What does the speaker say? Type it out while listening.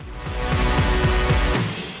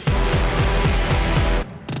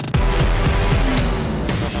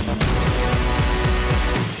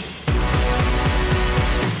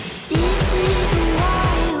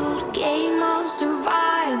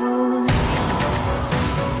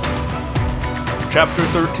Chapter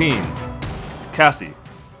 13. Cassie.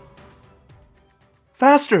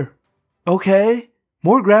 Faster! Okay.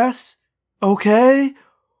 More grass. Okay.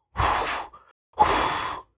 I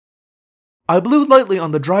blew lightly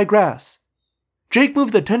on the dry grass. Jake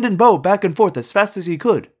moved the tendon bow back and forth as fast as he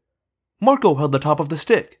could. Marco held the top of the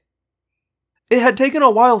stick. It had taken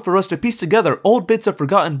a while for us to piece together old bits of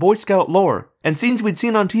forgotten Boy Scout lore and scenes we'd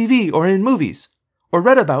seen on TV or in movies, or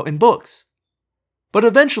read about in books. But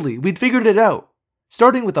eventually we'd figured it out,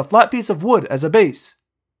 starting with a flat piece of wood as a base.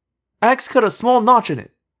 Axe cut a small notch in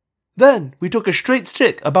it. Then we took a straight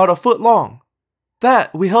stick about a foot long.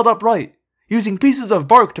 That we held upright, using pieces of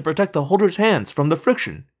bark to protect the holder's hands from the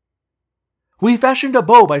friction. We fashioned a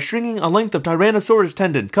bow by stringing a length of Tyrannosaurus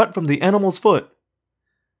tendon cut from the animal's foot.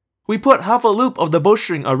 We put half a loop of the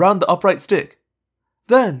bowstring around the upright stick.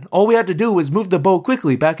 Then all we had to do was move the bow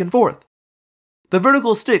quickly back and forth. The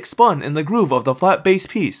vertical stick spun in the groove of the flat base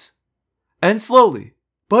piece. And slowly,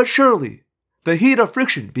 but surely, the heat of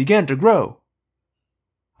friction began to grow.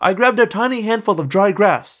 I grabbed a tiny handful of dry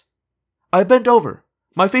grass. I bent over,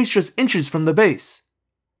 my face just inches from the base.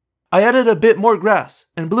 I added a bit more grass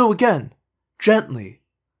and blew again, gently,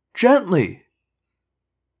 gently.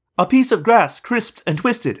 A piece of grass crisped and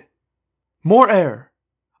twisted. More air.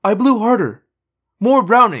 I blew harder. More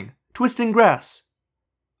browning, twisting grass.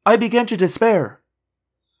 I began to despair.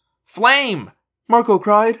 "Flame!" Marco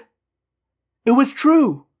cried. It was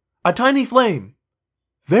true! A tiny flame.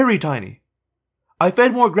 Very tiny. I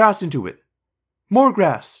fed more grass into it. More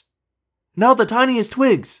grass. Now the tiniest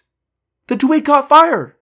twigs. The twig caught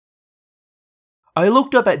fire! I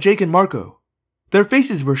looked up at Jake and Marco. Their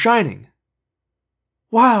faces were shining.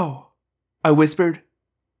 "Wow," I whispered.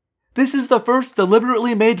 "This is the first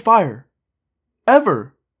deliberately made fire.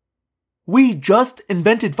 Ever. We just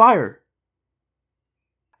invented fire."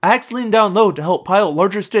 Axe leaned down low to help pile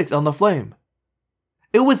larger sticks on the flame.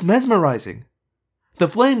 It was mesmerizing. The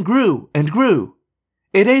flame grew and grew.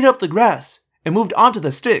 It ate up the grass and moved onto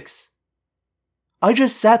the sticks. I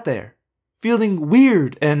just sat there, feeling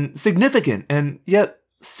weird and significant and yet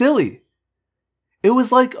silly. It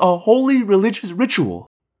was like a holy religious ritual.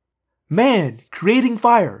 Man creating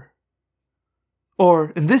fire. Or,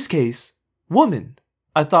 in this case, woman,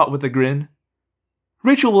 I thought with a grin.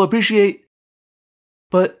 Rachel will appreciate...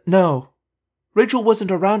 But no, Rachel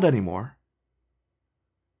wasn't around anymore.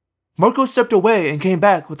 Marco stepped away and came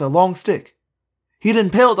back with a long stick. He'd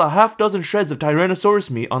impaled a half-dozen shreds of Tyrannosaurus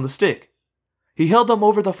meat on the stick. He held them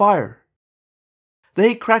over the fire.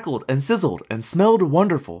 They crackled and sizzled and smelled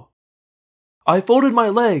wonderful. I folded my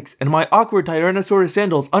legs and my awkward Tyrannosaurus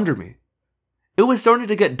sandals under me. It was starting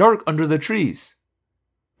to get dark under the trees.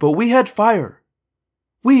 But we had fire.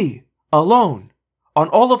 We, alone, on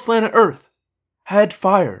all of planet Earth, had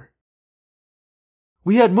fire.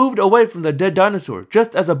 We had moved away from the dead dinosaur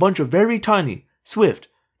just as a bunch of very tiny, swift,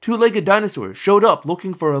 two-legged dinosaurs showed up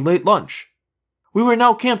looking for a late lunch. We were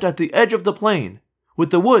now camped at the edge of the plain, with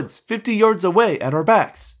the woods 50 yards away at our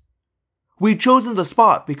backs. We'd chosen the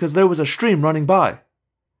spot because there was a stream running by,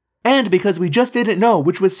 and because we just didn't know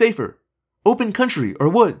which was safer, open country or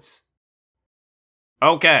woods.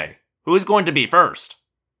 "Okay, who's going to be first?"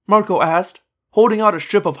 Marco asked, holding out a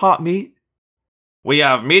strip of hot meat. "We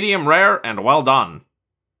have medium rare and well done."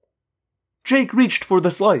 Jake reached for the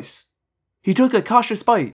slice. He took a cautious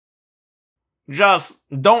bite. "Just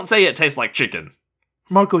don't say it tastes like chicken,"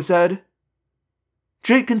 Marco said.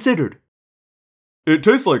 Jake considered. "It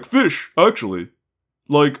tastes like fish, actually.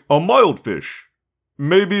 Like a mild fish.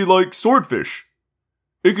 Maybe like swordfish.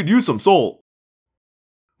 It could use some salt."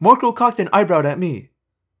 Marco cocked an eyebrow at me.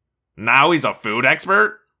 "Now he's a food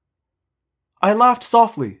expert?" I laughed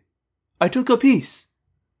softly. I took a piece.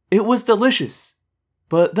 It was delicious.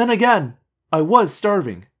 But then again, I was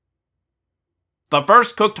starving. "The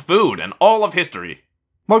first cooked food in all of history,"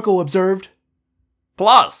 Marco observed.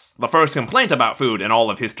 "Plus, the first complaint about food in all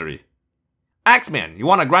of history. Axeman, you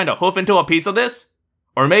want to grind a hoof into a piece of this?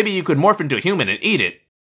 Or maybe you could morph into a human and eat it."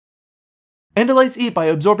 Andalites eat by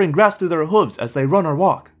absorbing grass through their hooves as they run or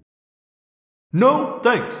walk. "No,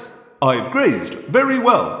 thanks. I've grazed very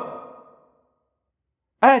well."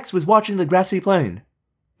 Axe was watching the grassy plain.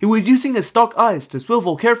 He was using his stalk eyes to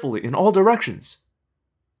swivel carefully in all directions.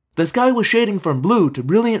 The sky was shading from blue to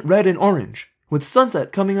brilliant red and orange, with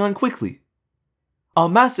sunset coming on quickly. A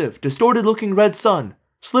massive, distorted-looking red sun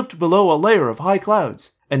slipped below a layer of high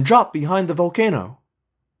clouds and dropped behind the volcano.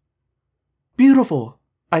 "Beautiful,"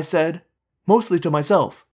 I said, mostly to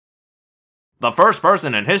myself. "The first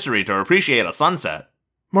person in history to appreciate a sunset,"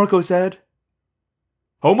 Marco said.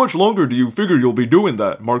 "How much longer do you figure you'll be doing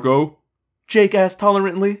that, Marco?" Jake asked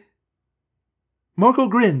tolerantly. Marco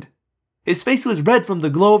grinned. His face was red from the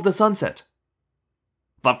glow of the sunset.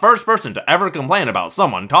 The first person to ever complain about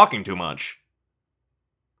someone talking too much.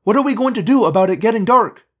 What are we going to do about it getting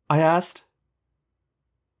dark? I asked.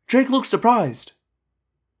 Jake looked surprised.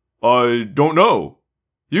 I don't know.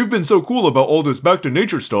 You've been so cool about all this back to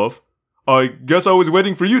nature stuff. I guess I was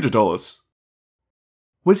waiting for you to tell us.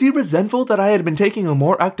 Was he resentful that I had been taking a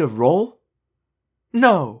more active role?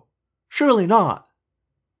 No, surely not.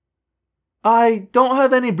 I don't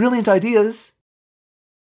have any brilliant ideas.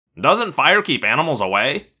 Doesn't fire keep animals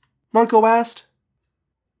away? Marco asked.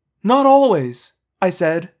 Not always, I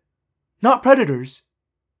said. Not predators.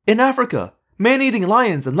 In Africa, man-eating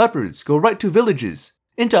lions and leopards go right to villages,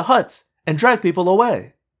 into huts, and drag people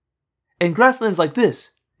away. In grasslands like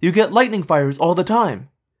this, you get lightning fires all the time.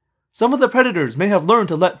 Some of the predators may have learned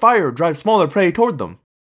to let fire drive smaller prey toward them.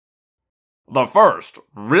 The first,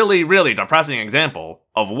 really depressing example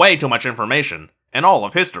of way too much information in all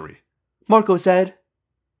of history. Marco said.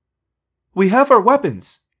 We have our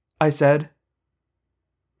weapons, I said.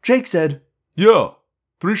 Jake said, Yeah,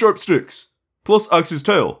 3 sharp sticks, plus Axe's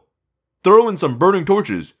tail. Throw in some burning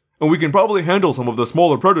torches, and we can probably handle some of the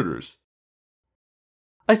smaller predators.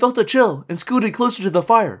 I felt a chill and scooted closer to the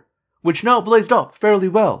fire, which now blazed up fairly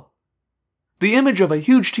well. The image of a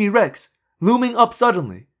huge T-Rex looming up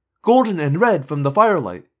suddenly, golden and red from the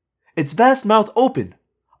firelight, its vast mouth open,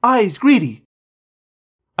 eyes greedy.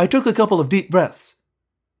 I took a couple of deep breaths.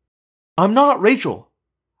 I'm not Rachel.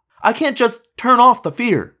 I can't just turn off the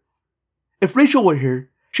fear. If Rachel were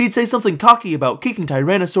here, she'd say something cocky about kicking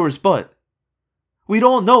Tyrannosaurus' butt. We'd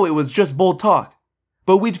all know it was just bold talk,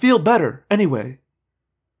 but we'd feel better anyway.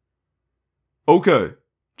 Okay,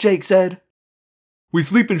 Jake said. we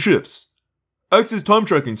sleep in shifts. Axe's time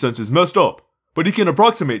tracking sense is messed up, but he can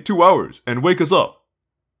approximate 2 hours and wake us up.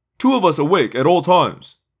 2 of us awake at all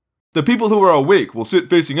times. The people who are awake will sit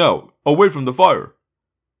facing out, away from the fire.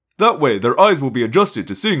 That way, their eyes will be adjusted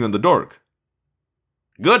to seeing in the dark.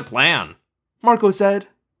 Good plan. Marco said.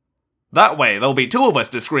 That way, there'll be 2 of us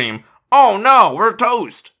to scream, "Oh no, we're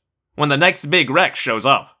toast!" when the next big Rex shows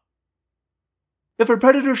up. If a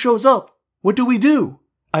predator shows up, what do we do?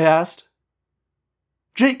 I asked.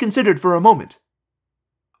 Jake considered for a moment.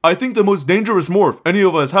 I think the most dangerous morph any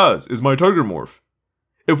of us has is my tiger morph.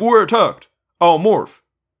 If we're attacked, I'll morph.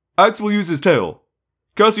 Axe will use his tail.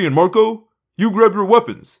 Cassie and Marco, you grab your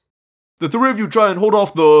weapons. The 3 of you try and hold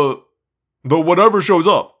off the whatever shows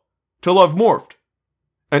up, till I've morphed.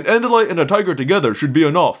 An Andalite and a tiger together should be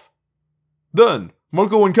enough. Then,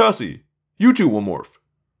 Marco and Cassie, you 2 will morph.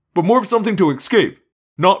 But morph something to escape,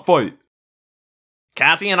 not fight.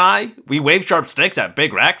 Cassie and I, we wave sharp sticks at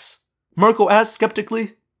Big Rex. Marco asked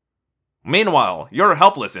skeptically. Meanwhile, you're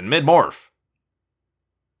helpless in mid-morph.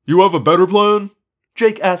 You have a better plan?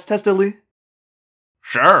 Jake asked testily.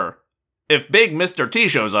 Sure. If Big Mr. T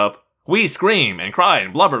shows up, we scream and cry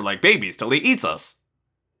and blubber like babies till he eats us.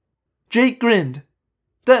 Jake grinned.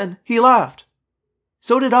 Then he laughed.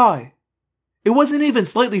 So did I. It wasn't even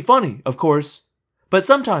slightly funny, of course, but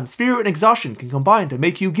sometimes fear and exhaustion can combine to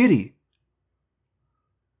make you giddy.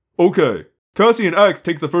 Okay, Cassie and Axe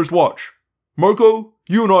take the first watch. Marco,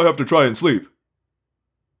 you and I have to try and sleep.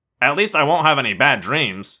 At least I won't have any bad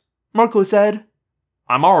dreams. Marco said.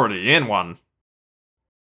 I'm already in one.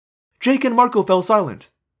 Jake and Marco fell silent.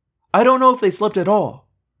 I don't know if they slept at all.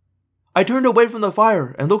 I turned away from the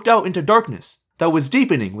fire and looked out into darkness that was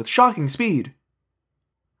deepening with shocking speed.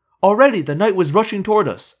 Already the night was rushing toward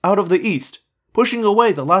us out of the east, pushing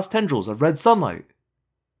away the last tendrils of red sunlight.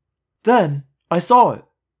 Then I saw it,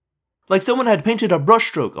 like someone had painted a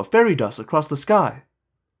brushstroke of fairy dust across the sky.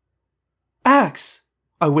 Axe,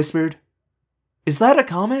 I whispered. Is that a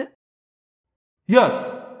comet?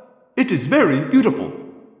 Yes, it is very beautiful.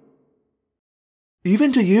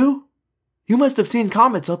 Even to you? You must have seen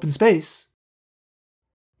comets up in space.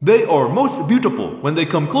 They are most beautiful when they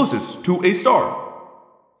come closest to a star.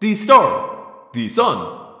 The star, the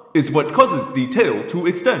sun, is what causes the tail to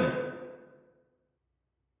extend.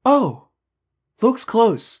 Oh, looks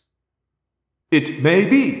close. It may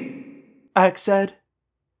be, Axe said.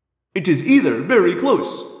 It is either very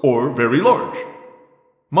close or very large.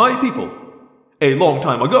 My people, a long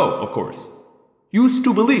time ago, of course, used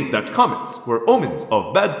to believe that comets were omens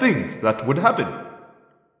of bad things that would happen.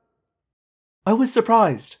 I was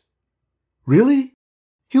surprised. Really?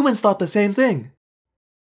 Humans thought the same thing.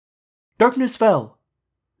 Darkness fell.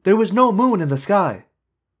 There was no moon in the sky.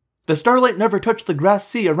 The starlight never touched the grass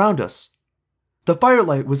sea around us. The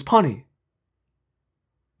firelight was punny.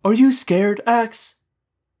 Are you scared, Axe?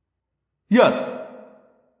 Yes.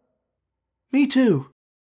 Me too.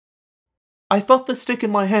 I felt the stick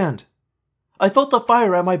in my hand. I felt the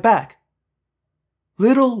fire at my back,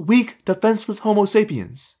 Little, weak, defenseless Homo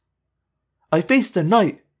sapiens. I faced a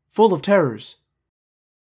night full of terrors.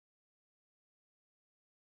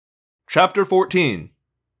 Chapter 14.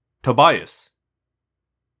 Tobias.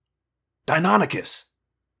 Deinonychus.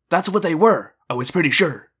 That's what they were, I was pretty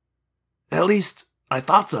sure. At least, I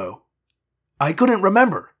thought so. I couldn't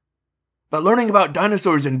remember. But learning about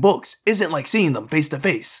dinosaurs in books isn't like seeing them face to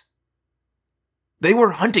face. They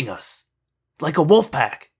were hunting us, like a wolf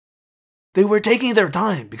pack. They were taking their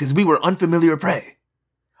time because we were unfamiliar prey.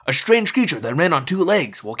 A strange creature that ran on 2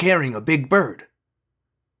 legs while carrying a big bird.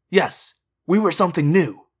 Yes, we were something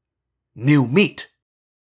new. New meat.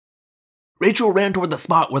 Rachel ran toward the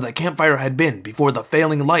spot where the campfire had been before the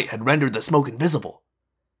failing light had rendered the smoke invisible.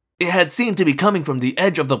 It had seemed to be coming from the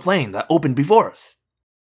edge of the plain that opened before us.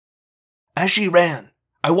 As she ran,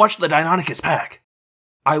 I watched the Deinonychus pack.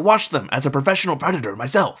 I watched them as a professional predator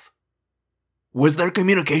myself. Was there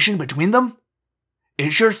communication between them?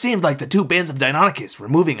 It sure seemed like the 2 bands of Deinonychus were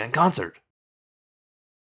moving in concert.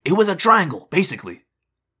 It was a triangle, basically.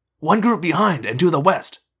 1 group behind and to the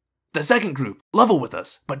west. The second group level with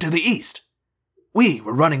us, but to the east. We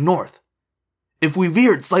were running north. If we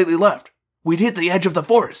veered slightly left, we'd hit the edge of the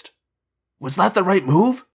forest. Was that the right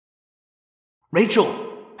move? Rachel,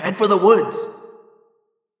 head for the woods.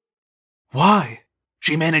 Why?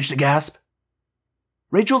 She managed to gasp.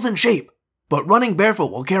 Rachel's in shape, but running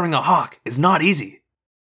barefoot while carrying a hawk is not easy.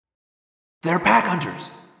 They're pack hunters.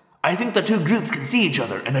 I think the 2 groups can see each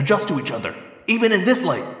other and adjust to each other, even in this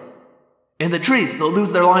light. In the trees, they'll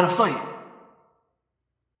lose their line of sight.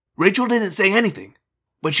 Rachel didn't say anything,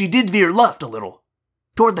 but she did veer left a little,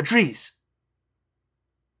 toward the trees.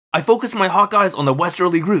 I focused my hawk eyes on the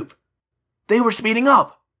westerly group. They were speeding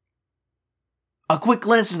up. A quick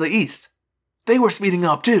glance to the east. They were speeding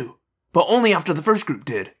up too, but only after the first group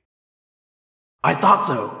did. I thought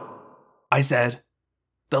so, I said.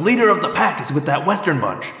 The leader of the pack is with that western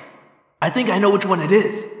bunch. I think I know which one it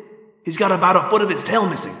is. He's got about a foot of his tail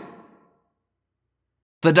missing.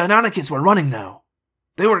 The Deinonychus were running now.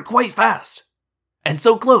 They were quite fast, and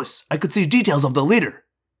so close I could see details of the leader.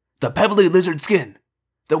 The pebbly lizard skin,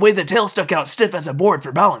 the way the tail stuck out stiff as a board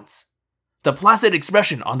for balance, the placid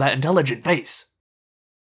expression on that intelligent face.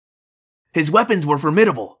 His weapons were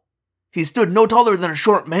formidable. He stood no taller than a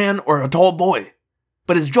short man or a tall boy,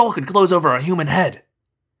 but his jaw could close over a human head.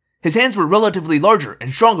 His hands were relatively larger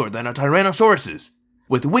and stronger than a Tyrannosaurus's,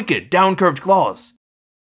 with wicked, down-curved claws.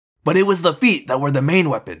 But it was the feet that were the main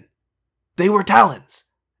weapon. They were talons,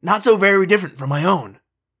 not so very different from my own.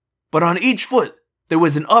 But on each foot, there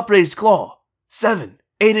was an upraised claw, 7,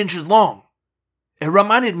 8 inches long. It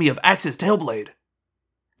reminded me of Axe's tail blade.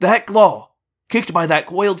 That claw, kicked by that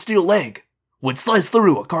coiled steel leg, would slice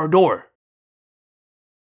through a car door.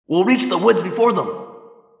 We'll reach the woods before them,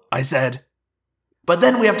 I said. But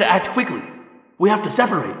then we have to act quickly. We have to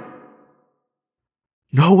separate.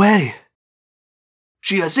 No way.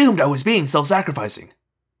 She assumed I was being self-sacrificing.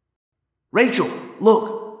 Rachel,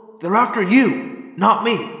 look, they're after you, not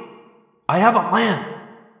me. I have a plan.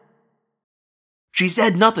 She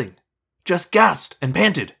said nothing, just gasped and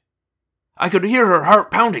panted. I could hear her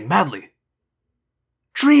heart pounding madly.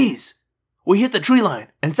 Trees! We hit the tree line,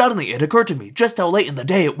 and suddenly it occurred to me just how late in the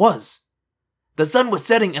day it was. The sun was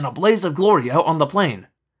setting in a blaze of glory out on the plain,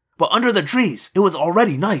 but under the trees it was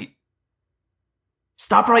already night.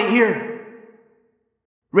 Stop right here.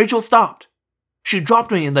 Rachel stopped. She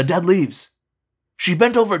dropped me in the dead leaves. She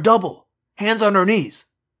bent over double, hands on her knees,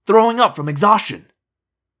 throwing up from exhaustion.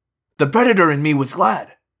 The predator in me was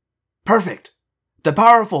glad. Perfect. The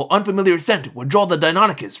powerful, unfamiliar scent would draw the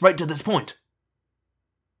Deinonychus right to this point.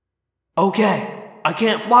 Okay, I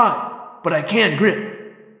can't fly, but I can grip.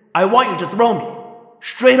 I want you to throw me,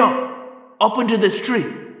 straight up into this tree,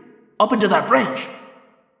 up into that branch.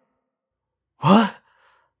 What?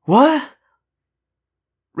 What?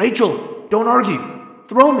 Rachel, don't argue.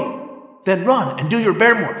 Throw me, then run and do your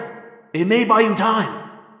bear morph. It may buy you time.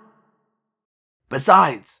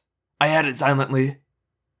 Besides, I added silently,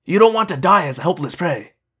 you don't want to die as a helpless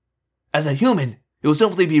prey. As a human, you'll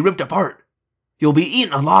simply be ripped apart. You'll be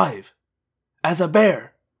eaten alive. As a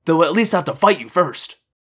bear, they'll at least have to fight you first.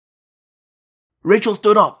 Rachel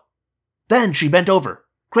stood up. Then she bent over,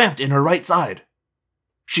 cramped in her right side.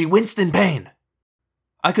 She winced in pain.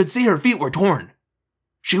 I could see her feet were torn.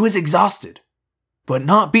 She was exhausted, but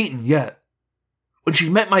not beaten yet. When she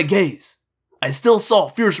met my gaze, I still saw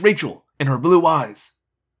fierce Rachel in her blue eyes.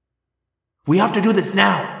 We have to do this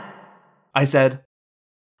now, I said.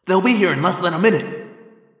 They'll be here in less than a minute.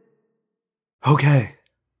 Okay.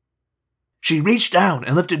 She reached down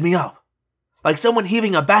and lifted me up. Like someone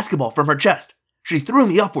heaving a basketball from her chest, she threw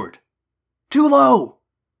me upward. Too low!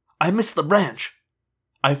 I missed the branch.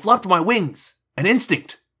 I flopped my wings. An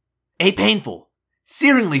instinct. A painful,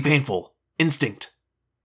 searingly painful instinct.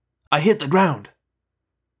 I hit the ground.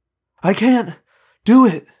 I can't do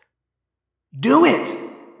it. Do it!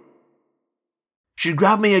 She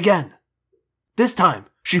grabbed me again. This time,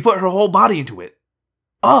 she put her whole body into it.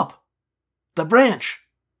 Up! The branch.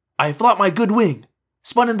 I flopped my good wing,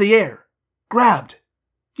 spun in the air, grabbed.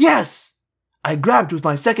 Yes! I grabbed with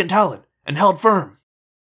my second talon and held firm.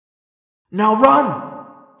 Now run!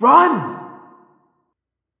 Run!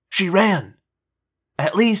 She ran.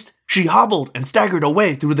 At least, she hobbled and staggered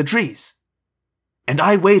away through the trees. And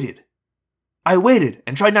I waited. I waited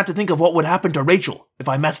and tried not to think of what would happen to Rachel if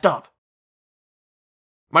I messed up.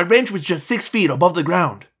 My branch was just 6 feet above the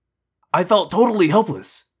ground. I felt totally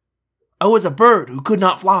helpless. I was a bird who could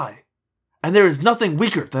not fly, and there is nothing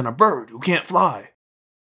weaker than a bird who can't fly.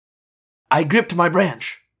 I gripped my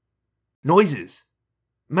branch. Noises.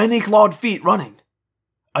 Many clawed feet running.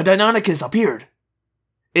 A Deinonychus appeared.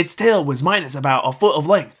 Its tail was minus about a foot of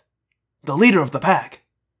length. The leader of the pack.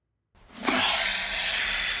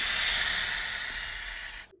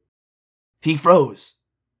 He froze.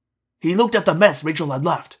 He looked at the mess Rachel had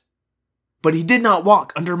left. But he did not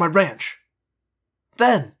walk under my branch.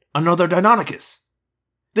 Then, another Deinonychus.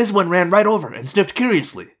 This one ran right over and sniffed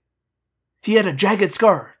curiously. He had a jagged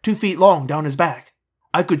scar 2 feet long down his back.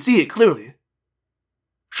 I could see it clearly.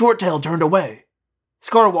 Shorttail turned away.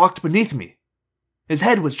 Scar walked beneath me. His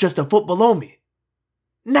head was just a foot below me.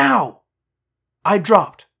 Now! I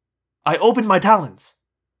dropped. I opened my talons.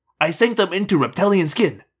 I sank them into reptilian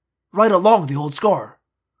skin, right along the old scar.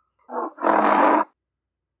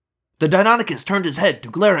 The Deinonychus turned his head to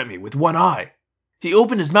glare at me with one eye. He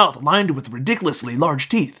opened his mouth lined with ridiculously large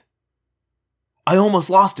teeth. I almost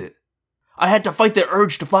lost it. I had to fight the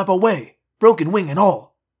urge to flap away, broken wing and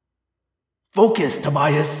all. Focus,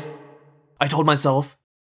 Tobias, I told myself.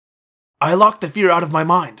 I locked the fear out of my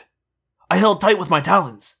mind. I held tight with my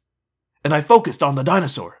talons, and I focused on the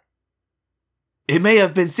dinosaur. It may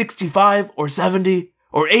have been 65 or 70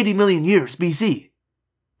 or 80 million years BC,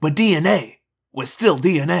 but DNA was still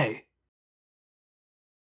DNA.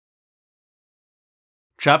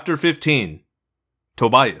 Chapter 15.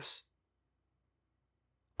 Tobias.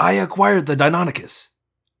 I acquired the Deinonychus.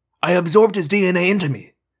 I absorbed his DNA into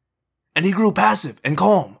me, and he grew passive and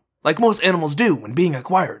calm, like most animals do when being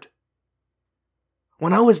acquired.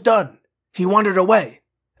 When I was done, he wandered away,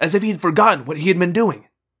 as if he'd forgotten what he had been doing.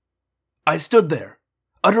 I stood there,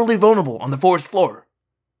 utterly vulnerable on the forest floor,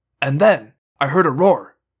 and then I heard a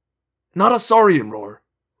roar. Not a saurian roar,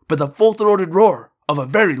 but the full-throated roar of a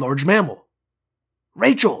very large mammal.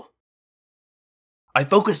 Rachel! I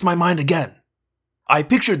focused my mind again. I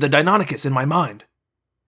pictured the Deinonychus in my mind.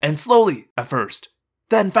 And slowly, at first,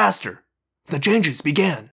 then faster, the changes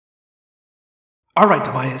began. All right,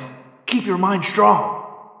 Tobias, keep your mind strong,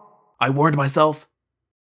 I warned myself.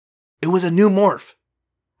 It was a new morph.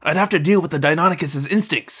 I'd have to deal with the Deinonychus's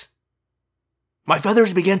instincts. My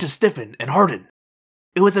feathers began to stiffen and harden.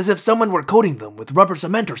 It was as if someone were coating them with rubber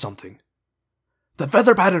cement or something. The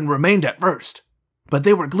feather pattern remained at first, but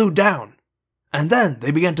they were glued down, and then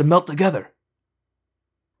they began to melt together.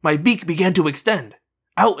 My beak began to extend,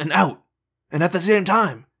 out, and at the same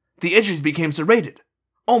time, the edges became serrated,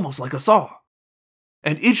 almost like a saw.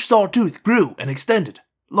 And each saw tooth grew and extended,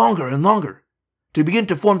 longer and longer, to begin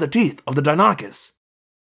to form the teeth of the Deinonychus.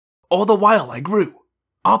 All the while I grew,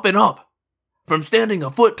 up and up, from standing a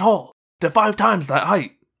foot tall to 5 times that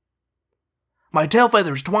height. My tail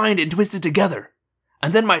feathers twined and twisted together,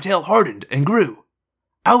 and then my tail hardened and grew,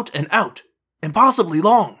 out, impossibly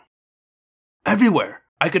long. Everywhere,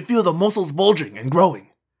 I could feel the muscles bulging and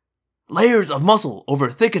growing, layers of muscle over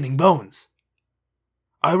thickening bones.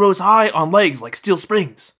 I rose high on legs like steel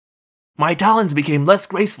springs. My talons became less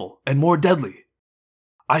graceful and more deadly.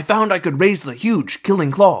 I found I could raise the huge,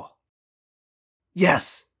 killing claw.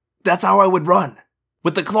 Yes, that's how I would run,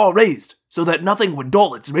 with the claw raised so that nothing would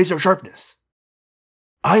dull its razor sharpness.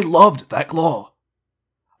 I loved that claw.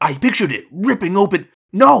 I pictured it ripping open.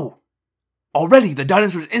 No! Already the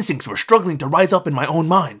dinosaur's instincts were struggling to rise up in my own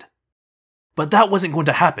mind. But that wasn't going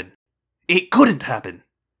to happen. It couldn't happen.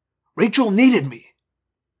 Rachel needed me.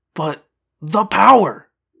 But the power!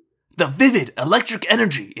 The vivid electric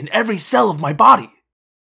energy in every cell of my body!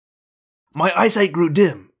 My eyesight grew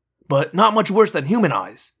dim, but not much worse than human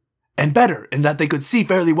eyes, and better in that they could see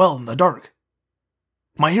fairly well in the dark.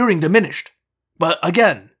 My hearing diminished, but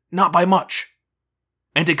again, not by much.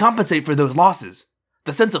 And to compensate for those losses,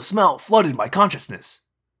 the sense of smell flooded my consciousness.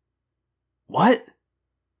 What?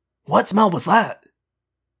 What smell was that?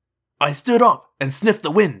 I stood up and sniffed the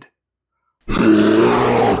wind.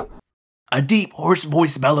 A deep, hoarse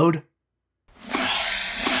voice bellowed.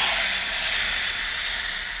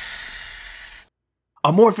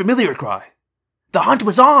 A more familiar cry. The hunt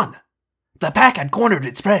was on! The pack had cornered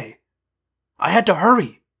its prey. I had to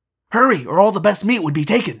hurry, or all the best meat would be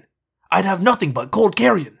taken. I'd have nothing but cold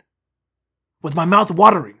carrion. With my mouth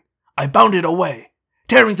watering, I bounded away,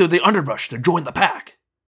 tearing through the underbrush to join the pack.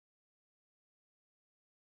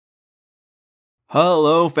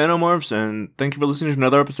 Hello, Phanomorphs, and thank you for listening to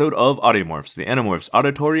another episode of Audiomorphs, the Animorphs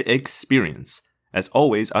Auditory Experience. As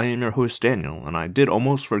always, I am your host, Daniel, and I did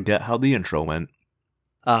almost forget how the intro went.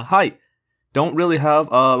 Hi. Don't really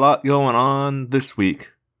have a lot going on this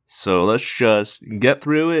week, so let's just get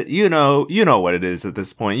through it. You know what it is at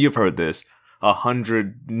this point. You've heard this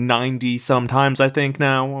 190 sometimes, I think,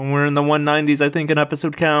 now. We're in the 190s, I think, in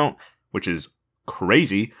episode count, which is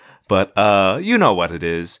crazy, but you know what it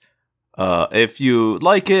is. If you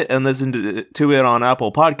like it and listen to it on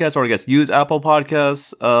Apple Podcasts, or I guess use Apple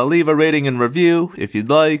Podcasts, leave a rating and review if you'd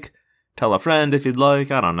like. Tell a friend if you'd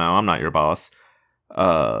like. I don't know. I'm not your boss.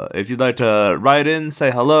 If you'd like to write in,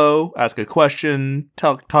 say hello, ask a question,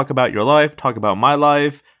 talk about your life, talk about my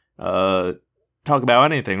life, talk about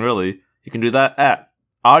anything, really, you can do that at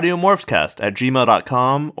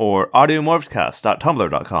audiomorphscast@gmail.com or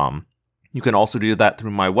audiomorphscast.tumblr.com. You can also do that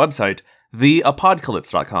through my website,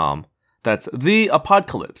 theapocalypse.com. That's The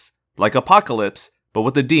Apocalypse, like apocalypse, but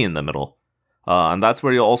with a D in the middle. And that's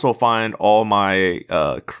where you'll also find all my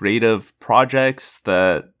creative projects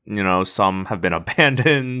that, some have been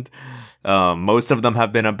abandoned. Most of them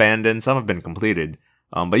have been abandoned. Some have been completed.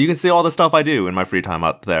 But you can see all the stuff I do in my free time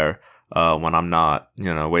up there when I'm not,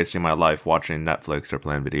 wasting my life watching Netflix or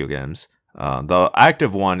playing video games. The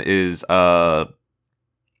active one is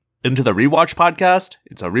Into the Rewatch podcast.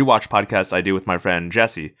 It's a rewatch podcast I do with my friend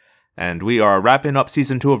Jesse. And we are wrapping up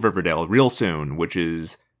season 2 of Riverdale real soon, which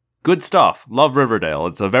is good stuff. Love Riverdale.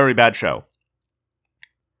 It's a very bad show.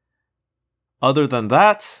 Other than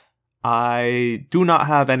that, I do not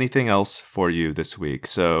have anything else for you this week.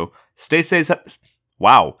 So stay safe.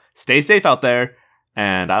 Wow. Stay safe out there.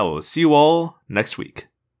 And I will see you all next week.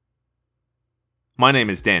 My name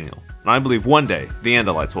is Daniel, and I believe one day the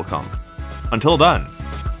Andalites will come. Until then,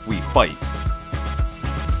 we fight.